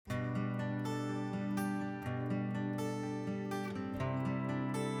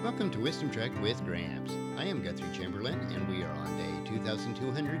Welcome to Wisdom Trek with Gramps. I am Guthrie Chamberlain, and we are on day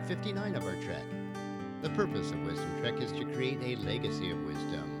 2259 of our trek. The purpose of Wisdom Trek is to create a legacy of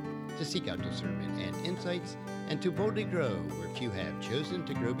wisdom, to seek out discernment and insights, and to boldly grow where few have chosen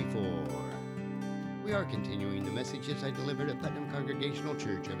to grow before. We are continuing the messages I delivered at Putnam Congregational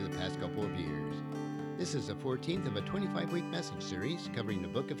Church over the past couple of years. This is the 14th of a 25-week message series covering the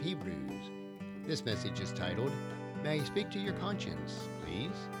book of Hebrews. This message is titled, May I Speak to Your Conscience,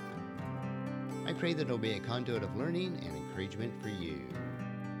 Please? I pray that it will be a conduit of learning and encouragement for you.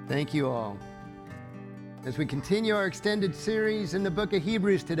 Thank you all. As we continue our extended series in the book of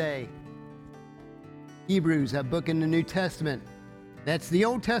Hebrews today, Hebrews, a book in the New Testament. That's the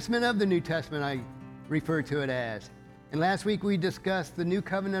Old Testament of the New Testament, I refer to it as. And last week we discussed the new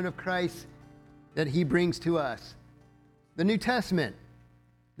covenant of Christ that he brings to us. The New Testament,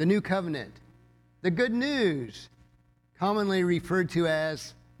 the new covenant, the good news, commonly referred to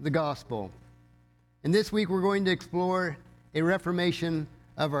as the gospel. And this week we're going to explore a reformation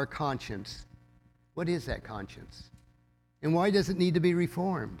of our conscience. What is that conscience? And why does it need to be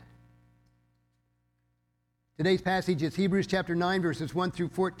reformed? Today's passage is Hebrews chapter 9, verses 1 through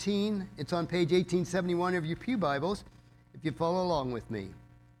 14. It's on page 1871 of your pew Bibles, if you follow along with me.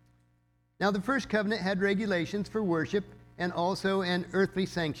 Now the first covenant had regulations for worship and also an earthly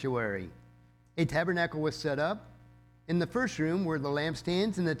sanctuary. A tabernacle was set up. In the first room were the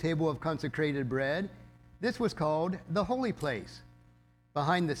lampstands and the table of consecrated bread. This was called the holy place.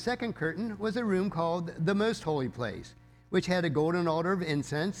 Behind the second curtain was a room called the most holy place, which had a golden altar of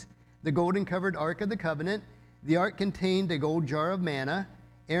incense, the golden covered ark of the covenant. The ark contained a gold jar of manna,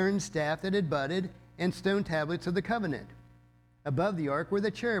 Aaron's staff that had budded, and stone tablets of the covenant. Above the ark were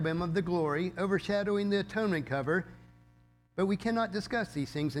the cherubim of the glory, overshadowing the atonement cover, but we cannot discuss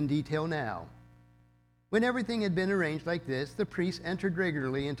these things in detail now. When everything had been arranged like this, the priests entered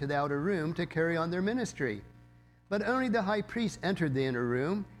regularly into the outer room to carry on their ministry. But only the high priest entered the inner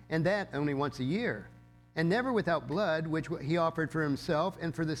room, and that only once a year, and never without blood, which he offered for himself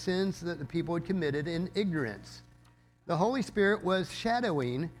and for the sins that the people had committed in ignorance. The Holy Spirit was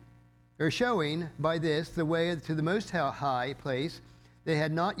showing by this the way to the most high place that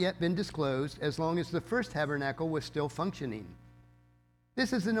had not yet been disclosed as long as the first tabernacle was still functioning.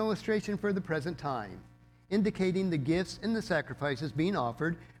 This is an illustration for the present time, indicating the gifts and the sacrifices being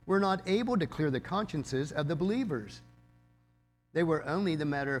offered were not able to clear the consciences of the believers. They were only the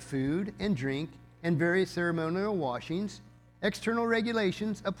matter of food and drink and various ceremonial washings, external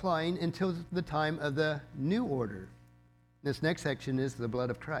regulations applying until the time of the new order. This next section is the blood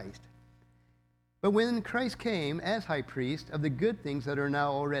of Christ. But when Christ came as high priest of the good things that are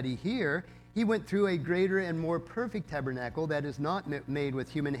now already here, he went through a greater and more perfect tabernacle that is not made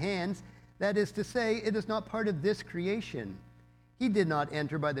with human hands. That is to say, it is not part of this creation. He did not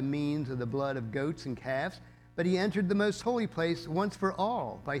enter by the means of the blood of goats and calves, but he entered the most holy place once for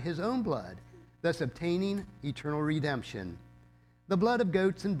all by his own blood, thus obtaining eternal redemption. The blood of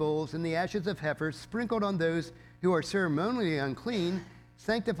goats and bulls and the ashes of heifers sprinkled on those who are ceremonially unclean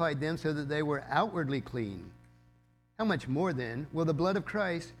sanctified them so that they were outwardly clean. How much more then will the blood of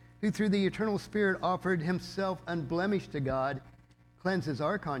Christ, who through the eternal Spirit offered himself unblemished to God, cleanses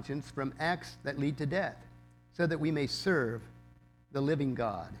our conscience from acts that lead to death, so that we may serve the living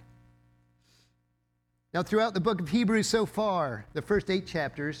God. Now, throughout the book of Hebrews so far, the first 8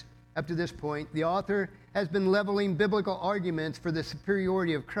 chapters, up to this point, the author has been leveling biblical arguments for the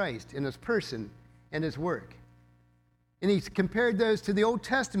superiority of Christ in his person and his work. And he's compared those to the Old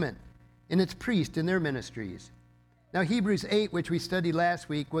Testament and its priests in their ministries. Now, Hebrews 8, which we studied last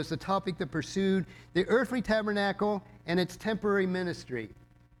week, was the topic that pursued the earthly tabernacle and its temporary ministry.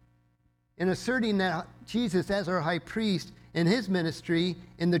 In asserting that Jesus, as our high priest in his ministry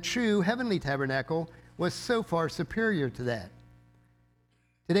in the true heavenly tabernacle, was so far superior to that.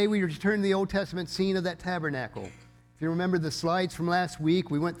 Today, we return to the Old Testament scene of that tabernacle. If you remember the slides from last week,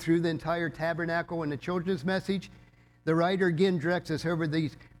 we went through the entire tabernacle in the children's message. The writer again directs us over the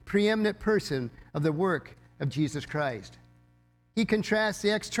preeminent person of the work of Jesus Christ. He contrasts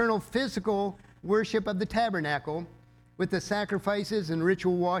the external physical worship of the tabernacle with the sacrifices and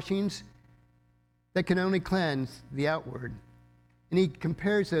ritual washings that can only cleanse the outward. And he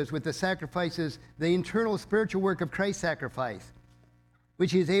compares those with the sacrifices, the internal spiritual work of Christ's sacrifice,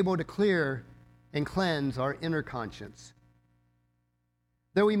 which he is able to clear and cleanse our inner conscience.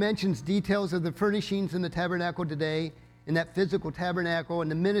 Though he mentions details of the furnishings in the tabernacle today, in that physical tabernacle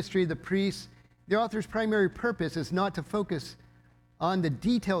and the ministry of the priests, the author's primary purpose is not to focus on the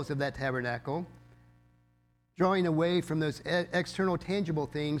details of that tabernacle, drawing away from those external tangible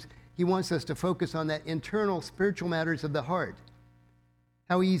things. He wants us to focus on that internal spiritual matters of the heart.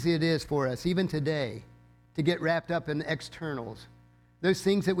 how easy it is for us, even today, to get wrapped up in externals, those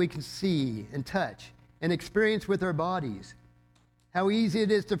things that we can see and touch and experience with our bodies. How easy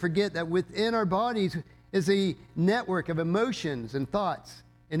it is to forget that within our bodies is a network of emotions and thoughts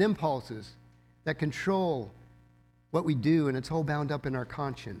and impulses that control what we do, and it's all bound up in our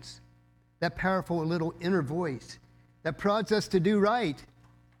conscience. That powerful little inner voice that prods us to do right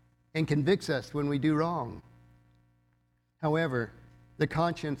and convicts us when we do wrong. However, the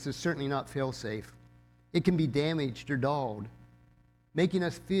conscience is certainly not fail-safe. It can be damaged or dulled, making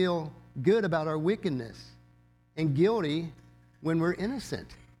us feel good about our wickedness and guilty when we're innocent.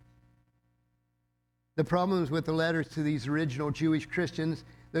 The problems with the letters to these original Jewish Christians,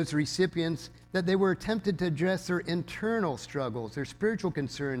 those recipients, that they were tempted to address their internal struggles, their spiritual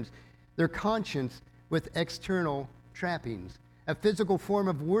concerns, their conscience with external trappings, a physical form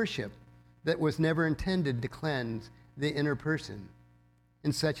of worship that was never intended to cleanse the inner person.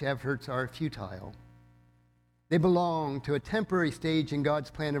 And such efforts are futile. They belong to a temporary stage in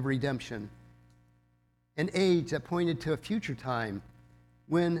God's plan of redemption, an age that pointed to a future time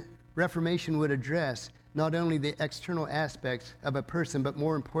when Reformation would address not only the external aspects of a person, but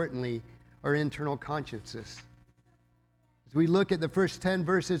more importantly, our internal consciences. As we look at the first 10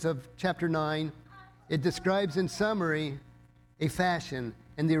 verses of chapter 9, it describes in summary a fashion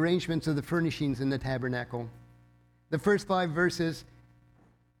and the arrangements of the furnishings in the tabernacle. The first 5 verses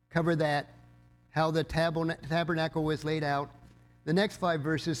cover that, how the tabernacle was laid out. The next 5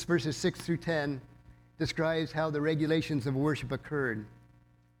 verses, verses 6 through 10, describes how the regulations of worship occurred.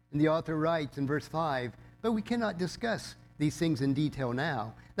 And the author writes in verse 5, "But we cannot discuss these things in detail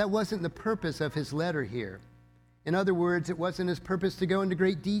now." That wasn't the purpose of his letter here. In other words, it wasn't his purpose to go into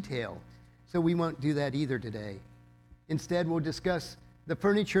great detail, so we won't do that either today. Instead, we'll discuss the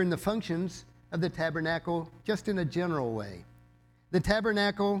furniture and the functions of the tabernacle just in a general way. The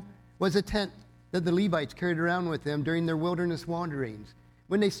tabernacle was a tent that the Levites carried around with them during their wilderness wanderings.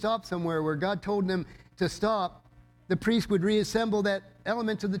 When they stopped somewhere where God told them to stop, the priest would reassemble that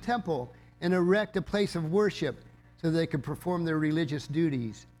element of the temple and erect a place of worship so they could perform their religious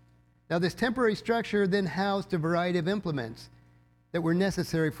duties. Now, this temporary structure then housed a variety of implements that were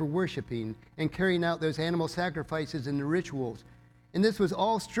necessary for worshiping and carrying out those animal sacrifices and the rituals. And this was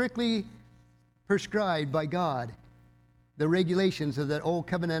all strictly prescribed by God, the regulations of that old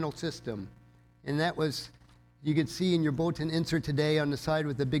covenantal system. And that was, you can see in your bulletin insert today on the side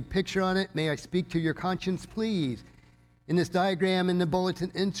with the big picture on it, "May I speak to your conscience, please?" In this diagram in the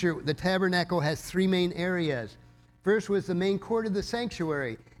bulletin insert, the tabernacle has 3 main areas. First was the main court of the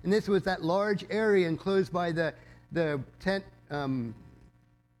sanctuary, and this was that large area enclosed by the tent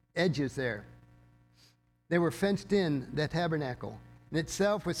edges there. They were fenced in, the tabernacle. And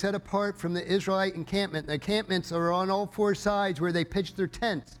itself was set apart from the Israelite encampment. The encampments are on all 4 sides where they pitched their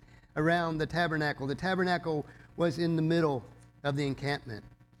tents around the tabernacle. The tabernacle was in the middle of the encampment,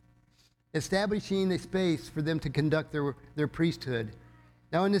 establishing a space for them to conduct their priesthood.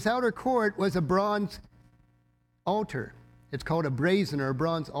 Now, in this outer court was a bronze altar. It's called a brazen or a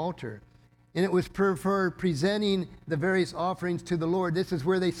bronze altar. And it was for presenting the various offerings to the Lord. This is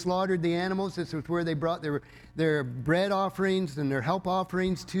where they slaughtered the animals. This is where they brought their bread offerings and their help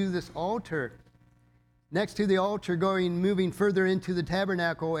offerings to this altar. Next to the altar, moving further into the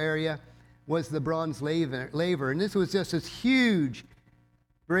tabernacle area, was the bronze laver. And this was just this huge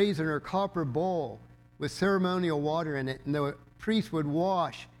brazen or copper bowl with ceremonial water in it. And the priest would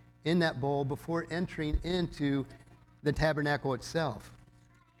wash in that bowl before entering into the tabernacle itself.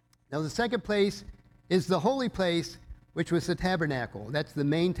 Now, the second place is the holy place, which was the tabernacle. That's the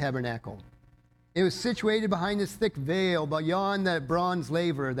main tabernacle. It was situated behind this thick veil beyond that bronze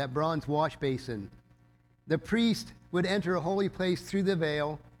laver, that bronze wash basin. The priest would enter a holy place through the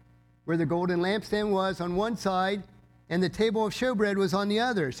veil, where the golden lampstand was on one side and the table of showbread was on the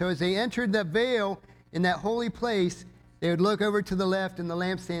other. So as they entered that veil in that holy place, they would look over to the left and the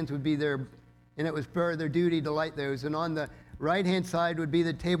lampstands would be there, and it was their duty to light those. And on the right-hand side would be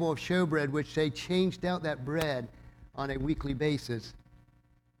the table of showbread, which they changed out that bread on a weekly basis.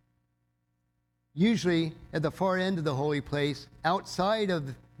 Usually, at the far end of the holy place, outside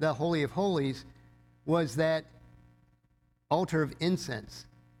of the Holy of Holies, was that altar of incense,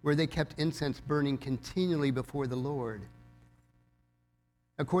 where they kept incense burning continually before the Lord.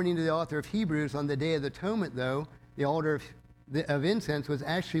 According to the author of Hebrews, on the Day of the Atonement, though, the altar of incense was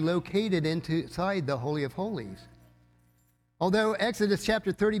actually located inside the Holy of Holies. Although Exodus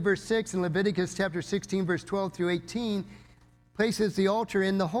chapter 30, verse 6, and Leviticus chapter 16, verse 12 through 18 places the altar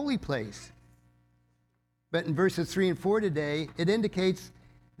in the holy place. But in verses 3 and 4 today, it indicates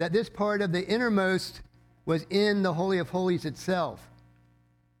that this part of the innermost was in the Holy of Holies itself.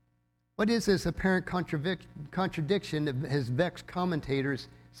 What is this apparent contradiction that has vexed commentators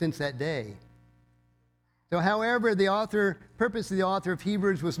since that day? So, however, the purpose of the author of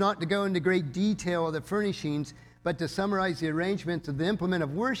Hebrews was not to go into great detail of the furnishings, but to summarize the arrangements of the implement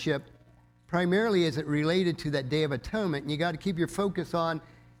of worship, primarily as it related to that Day of Atonement. And you got to keep your focus on,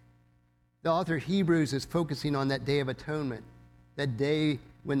 the author of Hebrews is focusing on that Day of Atonement, that day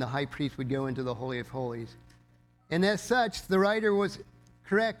when the high priest would go into the Holy of Holies. And as such, the writer was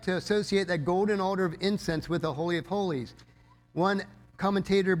correct to associate that golden altar of incense with the Holy of Holies. One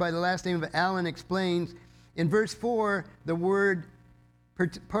commentator by the last name of Allen explains, in verse 4, the word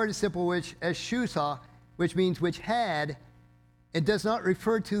participle which as shusah, which means which had, it does not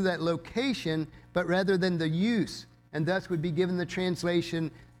refer to that location, but rather than the use, and thus would be given the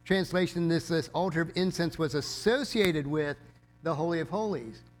translation this altar of incense was associated with the Holy of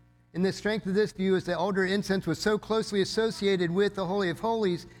Holies. And the strength of this view is the altar of incense was so closely associated with the Holy of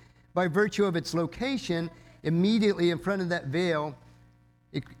Holies by virtue of its location immediately in front of that veil,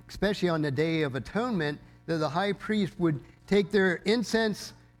 especially on the Day of Atonement, that the high priest would take their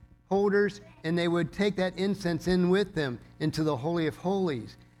incense holders and they would take that incense in with them into the Holy of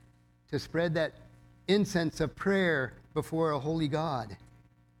Holies to spread that incense of prayer before a holy God.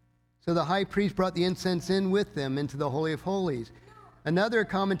 So the high priest brought the incense in with them into the Holy of Holies. Another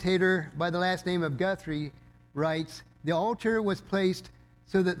commentator by the last name of Guthrie writes, the altar was placed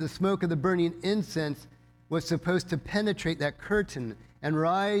so that the smoke of the burning incense was supposed to penetrate that curtain and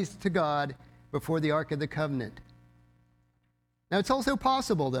rise to God before the Ark of the Covenant. Now, it's also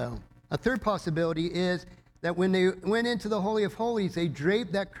possible, though. A third possibility is that when they went into the Holy of Holies, they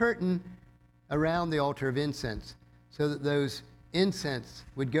draped that curtain around the altar of incense so that those incense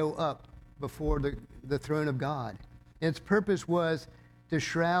would go up before the throne of God. And its purpose was to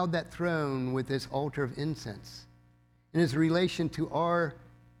shroud that throne with this altar of incense. And its relation to our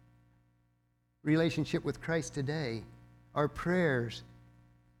relationship with Christ today, our prayers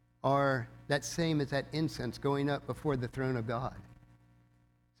are that same as that incense going up before the throne of God.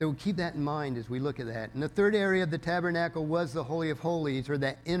 So keep that in mind as we look at that. And the third area of the tabernacle was the Holy of Holies, or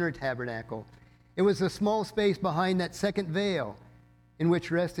that inner tabernacle. It was a small space behind that second veil in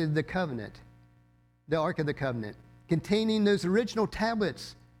which rested the covenant, the Ark of the Covenant, containing those original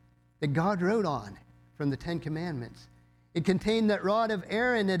tablets that God wrote on from the Ten Commandments. It contained that rod of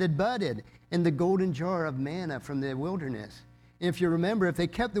Aaron that had budded and the golden jar of manna from the wilderness. And if you remember, if they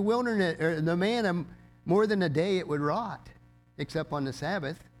kept the wilderness or the manna more than a day, it would rot, except on the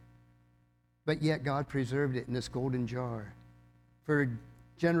Sabbath. But yet God preserved it in this golden jar for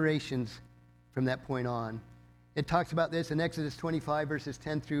generations from that point on. It talks about this in Exodus 25, verses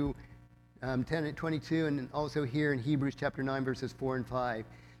 10 through 10 and 22, and also here in Hebrews chapter 9, verses 4 and 5.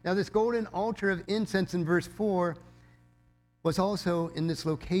 Now, this golden altar of incense in verse 4 was also in this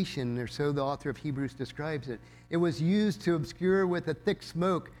location, or so the author of Hebrews describes it. It was used to obscure with a thick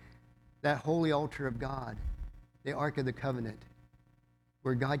smoke that holy altar of God, the Ark of the Covenant,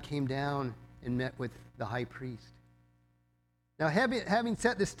 where God came down and met with the high priest. Now, having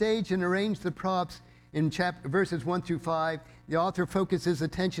set the stage and arranged the props in verses 1 through 5, the author focuses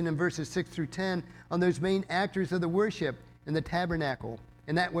attention in verses 6 through 10 on those main actors of the worship in the tabernacle,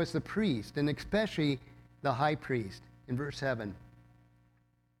 and that was the priest, and especially the high priest in verse 7.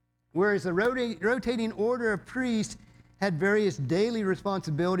 Whereas the rotating order of priests had various daily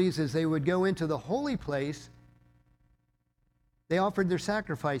responsibilities as they would go into the holy place, they offered their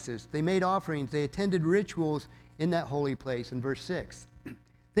sacrifices, they made offerings, they attended rituals in that holy place in verse 6.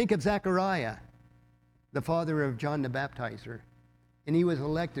 Think of Zechariah, the father of John the Baptizer, and he was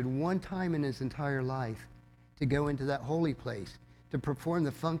elected one time in his entire life to go into that holy place, to perform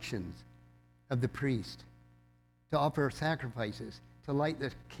the functions of the priest, to offer sacrifices, to light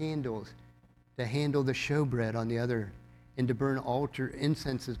the candles, to handle the showbread on the other, and to burn altar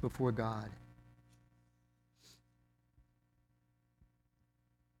incenses before God.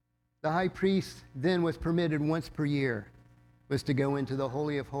 The high priest then was permitted once per year, was to go into the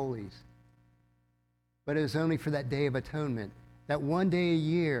Holy of Holies. But it was only for that Day of Atonement, that one day a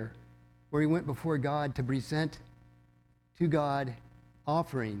year where he went before God to present to God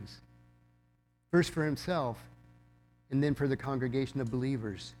offerings, first for himself and then for the congregation of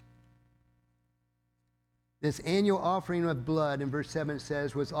believers. This annual offering of blood, in verse 7 it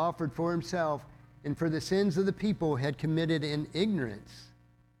says, was offered for himself and for the sins of the people had committed in ignorance.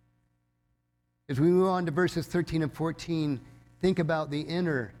 As we move on to verses 13 and 14, think about the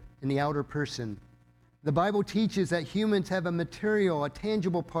inner and the outer person. The Bible teaches that humans have a material, a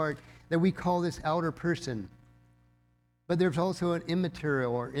tangible part that we call this outer person. But there's also an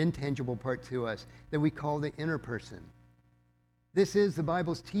immaterial or intangible part to us that we call the inner person. This is the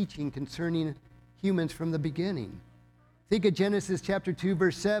Bible's teaching concerning humans from the beginning. Think of Genesis chapter 2,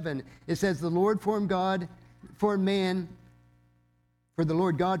 verse 7. It says, the Lord God formed man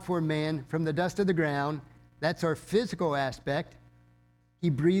from the dust of the ground. That's our physical aspect. He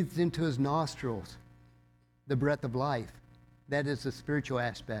breathed into his nostrils the breath of life. That is the spiritual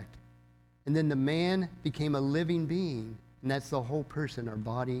aspect. And then the man became a living being, and that's the whole person, our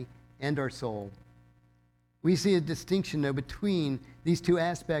body and our soul. We see a distinction, though, between these two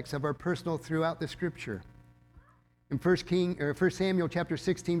aspects of our personal throughout the Scripture. In 1 Samuel chapter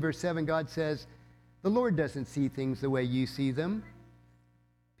 16, verse 7, God says, the Lord doesn't see things the way you see them.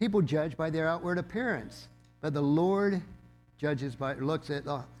 People judge by their outward appearance, but the Lord looks at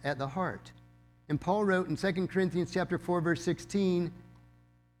the heart. And Paul wrote in 2 Corinthians chapter 4, verse 16,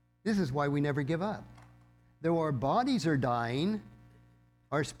 this is why we never give up. Though our bodies are dying,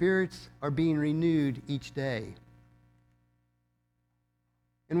 our spirits are being renewed each day.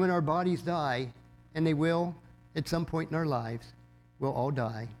 And when our bodies die, and they will at some point in our lives, we'll all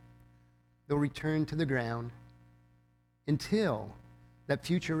die. They'll return to the ground until that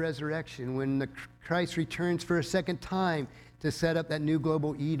future resurrection, when Christ returns for a second time to set up that new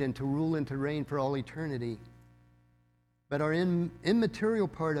global Eden, to rule and to reign for all eternity. But our immaterial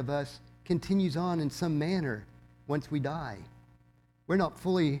part of us continues on in some manner once we die. We're not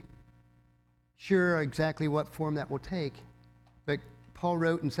fully sure exactly what form that will take, but Paul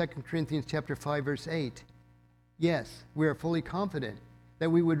wrote in 2 Corinthians chapter 5, verse 8, yes, we are fully confident that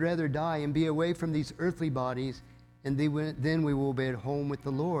we would rather die and be away from these earthly bodies, and then we will be at home with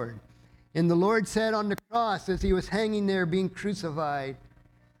the Lord. And the Lord said on the cross, as he was hanging there being crucified,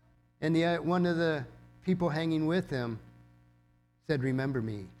 and one of the people hanging with him said, remember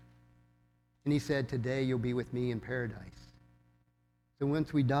me. And he said, today you'll be with me in paradise. So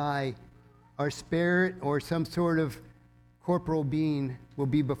once we die, our spirit or some sort of corporal being will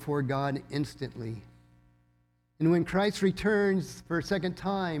be before God instantly. And when Christ returns for a second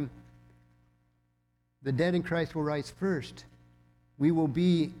time, the dead in Christ will rise first. We will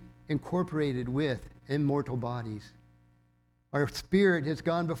be incorporated with immortal bodies. Our spirit has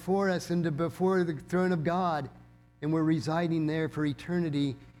gone before us before the throne of God, and we're residing there for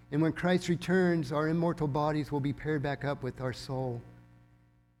eternity. And when Christ returns, our immortal bodies will be paired back up with our soul,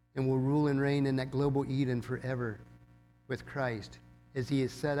 and will rule and reign in that global Eden forever with Christ as he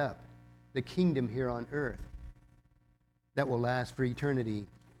has set up the kingdom here on earth that will last for eternity.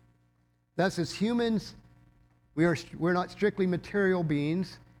 Thus, as humans, we're not strictly material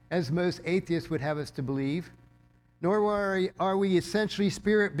beings, as most atheists would have us to believe, nor are we essentially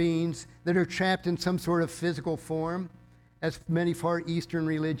spirit beings that are trapped in some sort of physical form, as many Far Eastern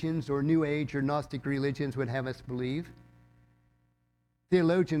religions or New Age or Gnostic religions would have us believe.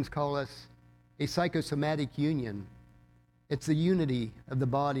 Theologians call us a psychosomatic union. It's the unity of the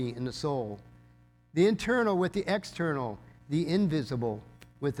body and the soul, the internal with the external, the invisible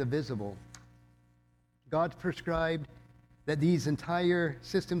with the visible. God prescribed that these entire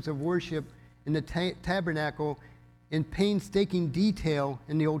systems of worship in the tabernacle in painstaking detail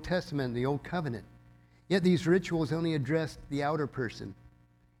in the Old Testament, the Old Covenant. Yet these rituals only addressed the outer person,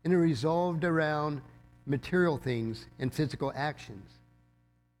 and it revolved around material things and physical actions.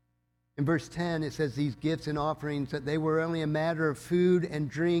 In verse 10, it says these gifts and offerings, that they were only a matter of food and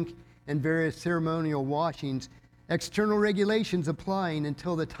drink and various ceremonial washings, external regulations applying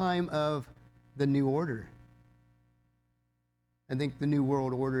until the time of the new order. I think the New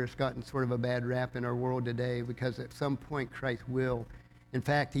World Order has gotten sort of a bad rap in our world today, because at some point Christ will. In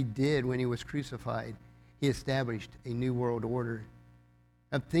fact, he did when he was crucified. He established a new world order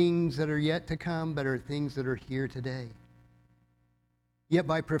of things that are yet to come, but are things that are here today. Yet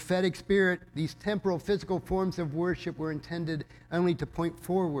by prophetic spirit, these temporal physical forms of worship were intended only to point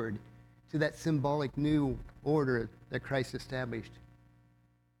forward to that symbolic new order that Christ established.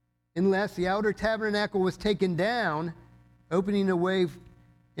 Unless the outer tabernacle was taken down, opening a way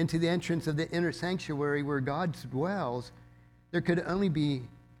into the entrance of the inner sanctuary where God dwells, there could only be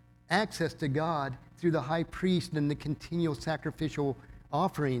access to God through the high priest and the continual sacrificial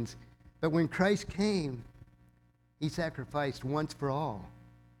offerings. But when Christ came, he sacrificed once for all.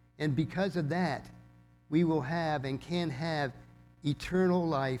 And because of that, we will have and can have eternal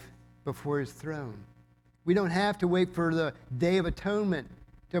life before his throne. We don't have to wait for the Day of Atonement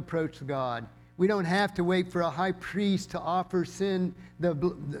to approach God. We don't have to wait for a high priest to offer the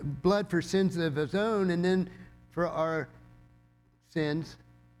blood for sins of his own, and then for our sins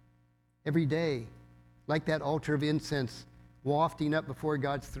every day, like that altar of incense wafting up before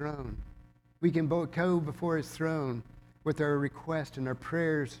God's throne. We can both go before his throne with our requests and our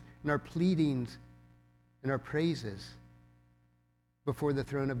prayers and our pleadings and our praises. before the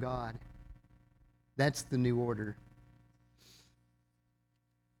throne of God. That's the new order.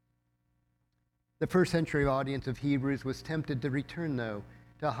 The first century audience of Hebrews was tempted to return, though,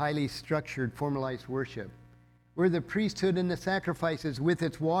 to highly structured, formalized worship, where the priesthood and the sacrifices, with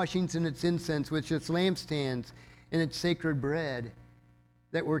its washings and its incense, with its lampstands and its sacred bread,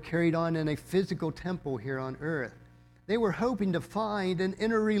 that were carried on in a physical temple here on earth. They were hoping to find an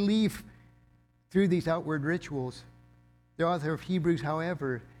inner relief through these outward rituals. The author of Hebrews,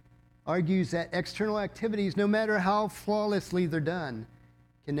 however, argues that external activities, no matter how flawlessly they're done,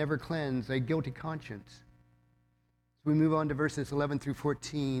 can never cleanse a guilty conscience. As we move on to verses 11 through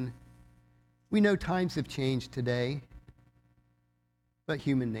 14, we know times have changed today, but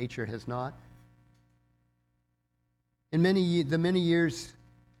human nature has not. In the many years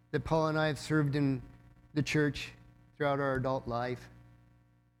that Paul and I have served in the church throughout our adult life,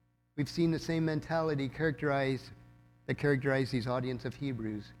 we've seen the same mentality that characterized these audience of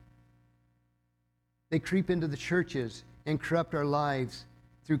Hebrews. They creep into the churches and corrupt our lives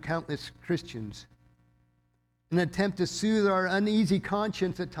through countless Christians. An attempt to soothe our uneasy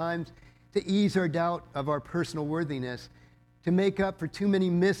conscience at times, to ease our doubt of our personal worthiness, to make up for too many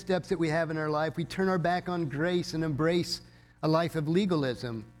missteps that we have in our life, we turn our back on grace and embrace a life of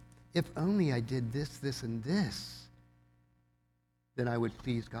legalism. If only I did this, this, and this, then I would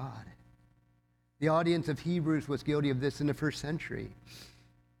please God. The audience of Hebrews was guilty of this in the first century.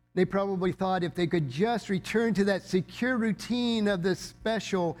 They probably thought if they could just return to that secure routine of the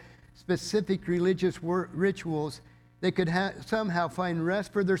specific religious rituals, they could somehow find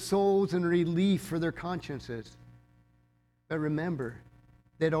rest for their souls and relief for their consciences. But remember,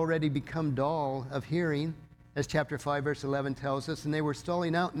 they'd already become dull of hearing, as chapter 5, verse 11 tells us, and they were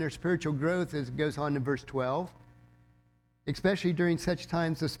stalling out in their spiritual growth, as it goes on in verse 12. Especially during such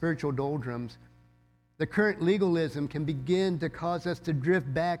times of spiritual doldrums, the current legalism can begin to cause us to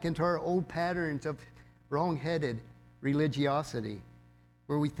drift back into our old patterns of wrong-headed religiosity,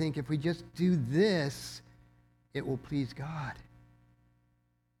 where we think if we just do this, it will please God.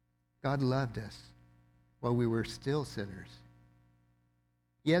 God loved us while we were still sinners.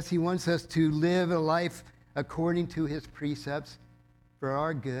 Yes, he wants us to live a life according to his precepts for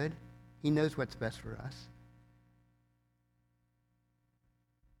our good. He knows what's best for us.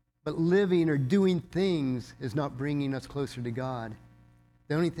 But living or doing things is not bringing us closer to God.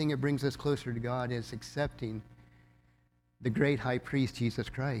 The only thing that brings us closer to God is accepting the great high priest, Jesus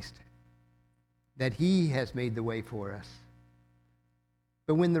Christ, that he has made the way for us.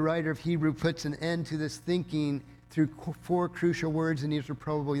 But when the writer of Hebrew puts an end to this thinking through 4 crucial words, and these are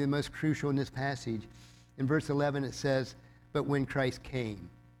probably the most crucial in this passage, in verse 11 it says, "But when Christ came."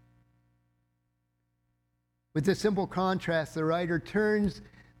 With this simple contrast, the writer turns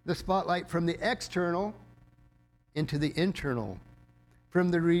the spotlight from the external into the internal, from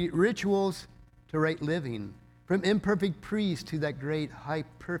the rituals to right living, from imperfect priest to that great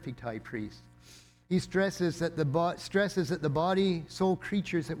perfect high priest. He stresses that the body, soul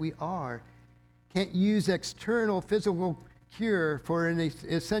creatures that we are can't use external physical cure for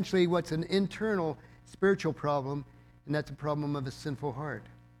essentially what's an internal spiritual problem, and that's a problem of a sinful heart.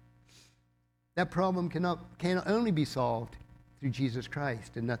 That problem can only be solved through Jesus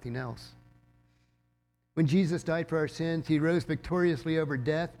Christ and nothing else. When Jesus died for our sins, he rose victoriously over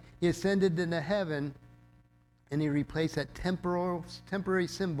death. He ascended into heaven, and he replaced that temporary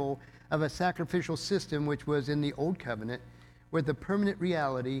symbol of a sacrificial system which was in the old covenant with the permanent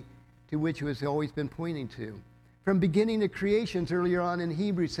reality to which it has always been pointing to. From beginning to creations, earlier on in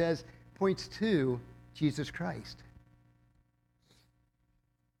Hebrews says, points to Jesus Christ.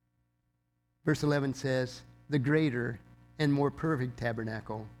 Verse 11 says, "The greater and more perfect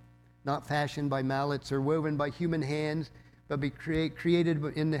tabernacle, not fashioned by mallets or woven by human hands, but created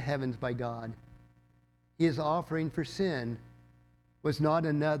in the heavens by God." His offering for sin was not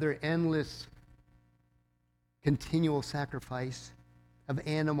another endless, continual sacrifice of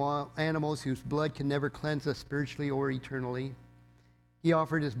animals whose blood can never cleanse us spiritually or eternally. He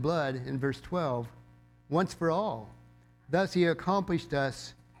offered his blood, in verse 12, once for all. Thus he accomplished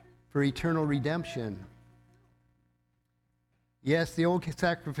us for eternal redemption. Yes, the old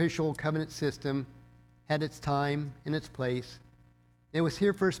sacrificial covenant system had its time and its place. It was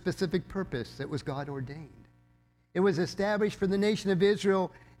here for a specific purpose that was God ordained. It was established for the nation of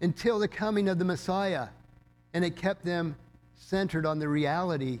Israel until the coming of the Messiah, and it kept them centered on the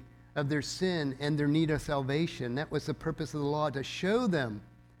reality of their sin and their need of salvation. That was the purpose of the law, to show them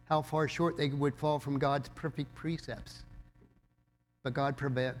how far short they would fall from God's perfect precepts. But God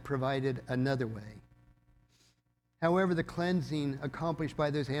provided another way. However, the cleansing accomplished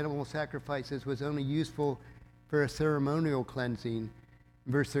by those animal sacrifices was only useful for a ceremonial cleansing.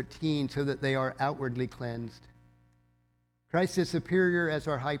 Verse 13, so that they are outwardly cleansed. Christ is superior as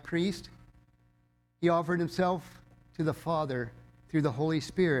our high priest. He offered himself to the Father through the Holy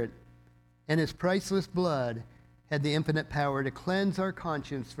Spirit, and his priceless blood had the infinite power to cleanse our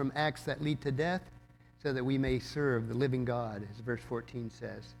conscience from acts that lead to death, so that we may serve the living God, as verse 14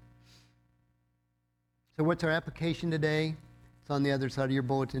 says. So what's our application today? It's on the other side of your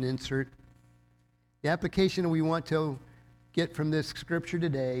bulletin insert. The application we want to get from this scripture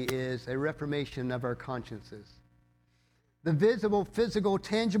today is a reformation of our consciences. The visible, physical,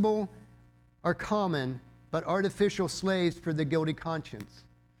 tangible are common, but artificial slaves for the guilty conscience.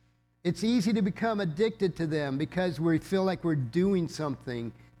 It's easy to become addicted to them because we feel like we're doing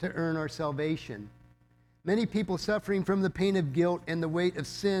something to earn our salvation. Many people suffering from the pain of guilt and the weight of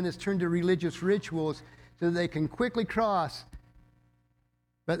sin has turned to religious rituals so that they can quickly cross,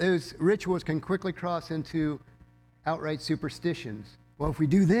 but those rituals can quickly cross into outright superstitions. Well, if we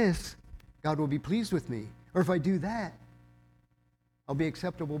do this, God will be pleased with me. Or if I do that, I'll be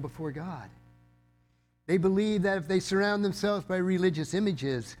acceptable before God. They believe that if they surround themselves by religious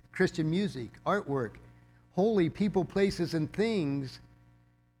images, Christian music, artwork, holy people, places, and things,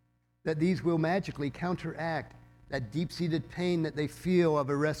 that these will magically counteract that deep-seated pain that they feel of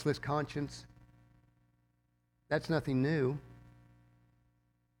a restless conscience. That's nothing new.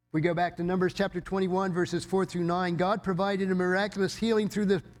 We go back to Numbers chapter 21, verses 4 through 9. God provided a miraculous healing through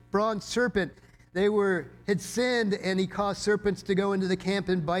the bronze serpent. They had sinned, and he caused serpents to go into the camp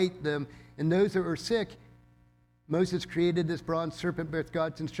and bite them. And those that were sick, Moses created this bronze serpent with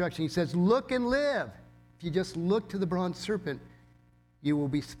God's instruction. He says, look and live. If you just look to the bronze serpent, you will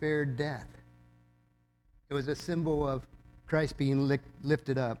be spared death. It was a symbol of Christ being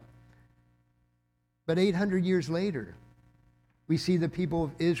lifted up. But 800 years later, we see the people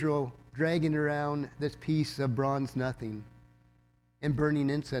of Israel dragging around this piece of bronze nothing and burning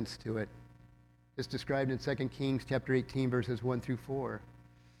incense to it. It's described in 2 Kings chapter 18, verses 1 through 4.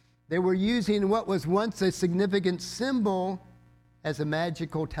 They were using what was once a significant symbol as a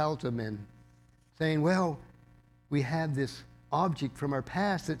magical talisman, saying, well, we have this object from our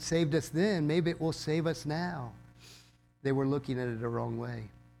past that saved us then. Maybe it will save us now. They were looking at it the wrong way.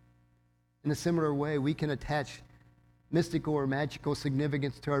 In a similar way, we can attach mystical or magical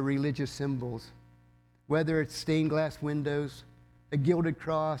significance to our religious symbols, whether it's stained glass windows, a gilded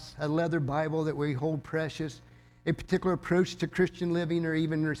cross, a leather Bible that we hold precious, a particular approach to Christian living, or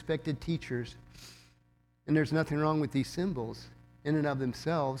even respected teachers. And there's nothing wrong with these symbols in and of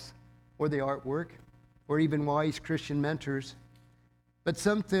themselves, or the artwork, or even wise Christian mentors. But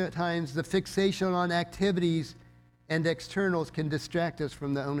sometimes the fixation on activities and externals can distract us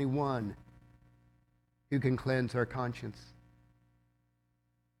from the only one who can cleanse our conscience.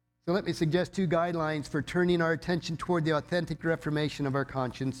 So let me suggest 2 guidelines for turning our attention toward the authentic reformation of our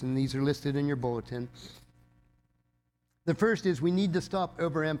conscience, and these are listed in your bulletin. The first is we need to stop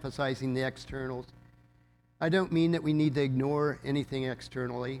overemphasizing the externals. I don't mean that we need to ignore anything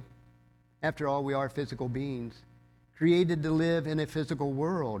externally. After all, we are physical beings, created to live in a physical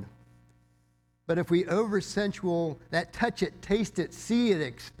world. But if we over-sensual that touch it, taste it, see it,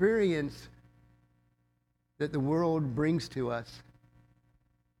 experience that the world brings to us,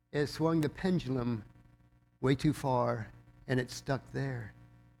 it has swung the pendulum way too far, and it's stuck there.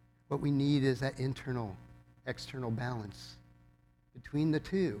 What we need is that internal, external balance between the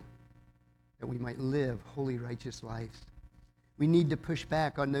two, that we might live holy, righteous lives. We need to push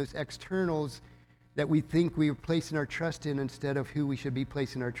back on those externals that we think we are placing our trust in instead of who we should be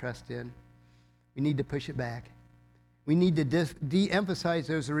placing our trust in. We need to push it back. We need to de-emphasize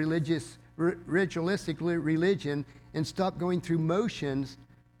those ritualistic religion and stop going through motions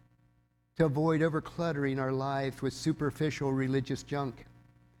to avoid overcluttering our lives with superficial religious junk.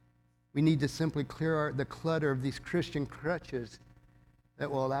 We need to simply clear the clutter of these Christian crutches that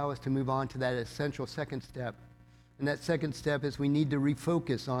will allow us to move on to that essential second step. And that second step is we need to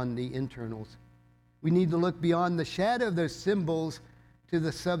refocus on the internals. We need to look beyond the shadow of those symbols to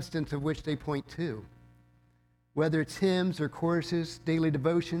the substance of which they point to. Whether it's hymns or choruses, daily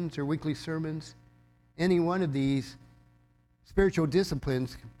devotions or weekly sermons, any one of these spiritual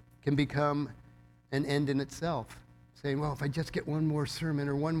disciplines can become an end in itself. Saying, well, if I just get one more sermon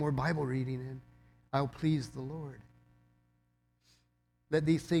or one more Bible reading in, I'll please the Lord. Let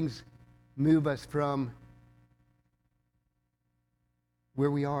these things move us from where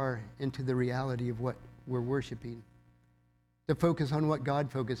we are into the reality of what we're worshiping. To focus on what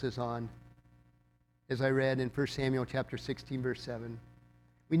God focuses on. As I read in 1 Samuel chapter 16, verse 7.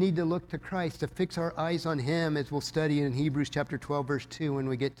 We need to look to Christ, to fix our eyes on him, as we'll study in Hebrews chapter 12, verse 2 when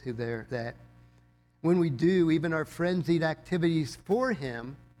we get to that. When we do, even our frenzied activities for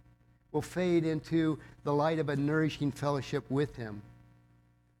him will fade into the light of a nourishing fellowship with him.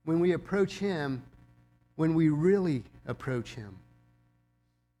 When we approach him, when we really approach him,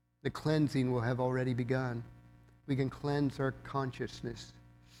 the cleansing will have already begun. We can cleanse our consciousness.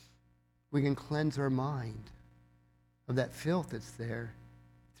 We can cleanse our mind of that filth that's there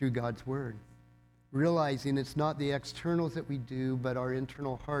through God's word, realizing it's not the externals that we do, but our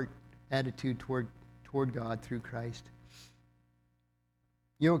internal heart attitude toward God through Christ.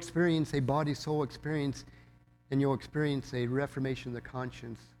 You'll experience a body-soul experience, and you'll experience a reformation of the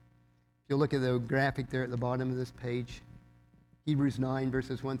conscience. If you look at the graphic there at the bottom of this page, Hebrews 9,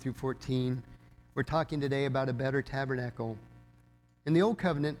 verses 1 through 14, we're talking today about a better tabernacle. In the Old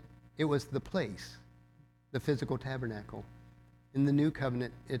Covenant, it was the place, the physical tabernacle. In the New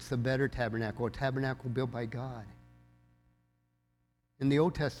Covenant, it's the better tabernacle, a tabernacle built by God. In the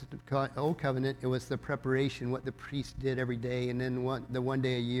Old Covenant, it was the preparation, what the priest did every day, and then the one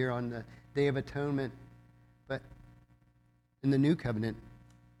day a year on the Day of Atonement. But in the New Covenant,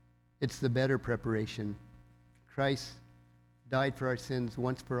 it's the better preparation. Christ died for our sins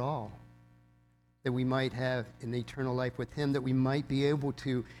once for all, that we might have an eternal life with him, that we might be able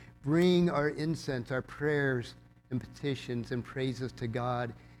to bring our incense, our prayers and petitions and praises to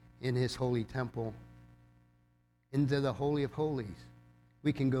God in his holy temple, into the Holy of Holies.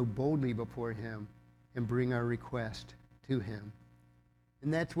 We can go boldly before him and bring our request to him.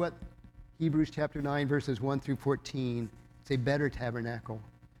 And that's what Hebrews chapter 9, verses 1 through 14, it's a better tabernacle.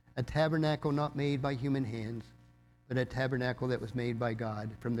 A tabernacle not made by human hands, but a tabernacle that was made by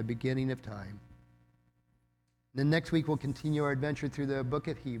God from the beginning of time. Then next week we'll continue our adventure through the book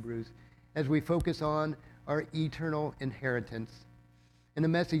of Hebrews as we focus on our eternal inheritance in a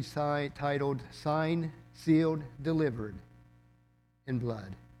message titled, Signed, Sealed, Delivered in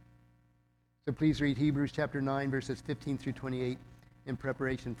Blood. So please read Hebrews chapter 9, verses 15 through 28 in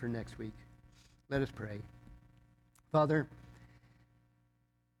preparation for next week. Let us pray. Father,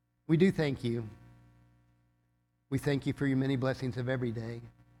 we do thank you. We thank you for your many blessings of every day.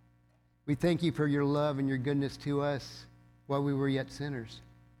 We thank you for your love and your goodness to us while we were yet sinners.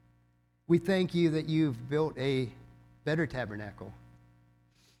 We thank you that you've built a better tabernacle,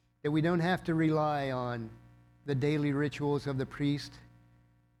 that we don't have to rely on the daily rituals of the priest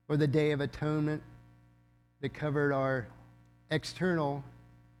or the Day of Atonement that covered our external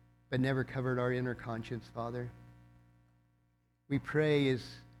but never covered our inner conscience, Father. We pray as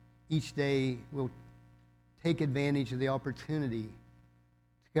each day we'll take advantage of the opportunity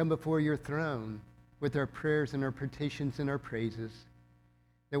to come before your throne with our prayers and our petitions and our praises,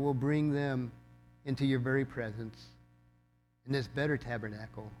 that will bring them into your very presence in this better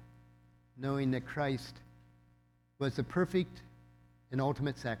tabernacle, knowing that Christ was the perfect and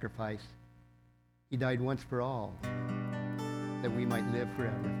ultimate sacrifice. He died once for all, that we might live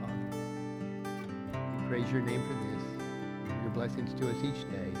forever, Father. We praise your name for this, your blessings to us each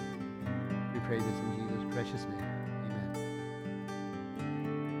day. We pray this in Jesus' precious name.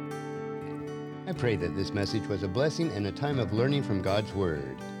 I pray that this message was a blessing and a time of learning from God's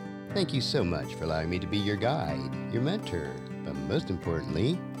Word. Thank you so much for allowing me to be your guide, your mentor, but most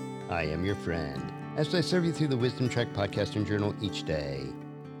importantly, I am your friend, as I serve you through the Wisdom Trek podcast and journal each day.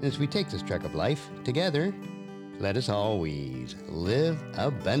 And as we take this trek of life together, let us always live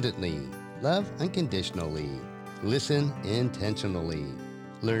abundantly, love unconditionally, listen intentionally,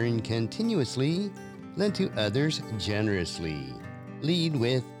 learn continuously, lend to others generously, lead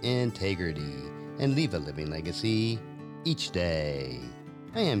with integrity, and leave a living legacy each day.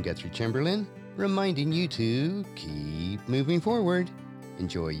 I am Guthrie Chamberlain, reminding you to keep moving forward,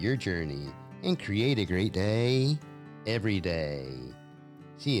 enjoy your journey, and create a great day every day.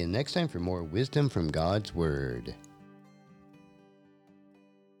 See you next time for more wisdom from God's Word.